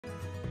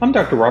I'm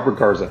Dr. Robert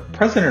Garza,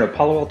 president of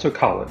Palo Alto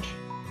College.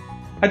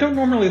 I don't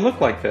normally look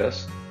like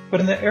this, but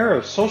in the era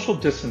of social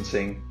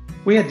distancing,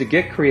 we had to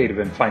get creative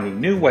in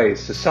finding new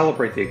ways to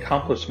celebrate the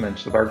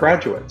accomplishments of our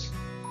graduates.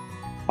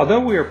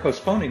 Although we are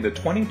postponing the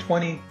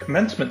 2020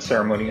 commencement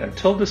ceremony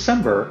until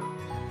December,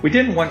 we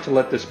didn't want to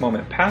let this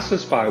moment pass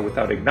us by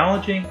without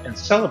acknowledging and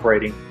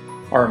celebrating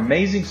our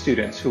amazing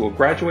students who will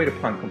graduate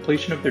upon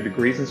completion of their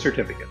degrees and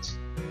certificates.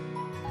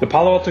 The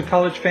Palo Alto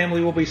College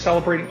family will be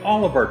celebrating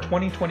all of our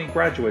 2020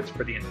 graduates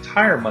for the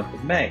entire month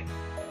of May.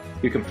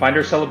 You can find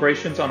our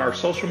celebrations on our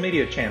social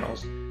media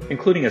channels,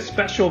 including a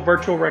special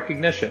virtual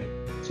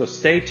recognition, so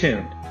stay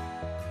tuned.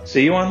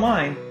 See you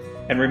online,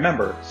 and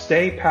remember,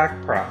 stay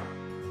pack proud.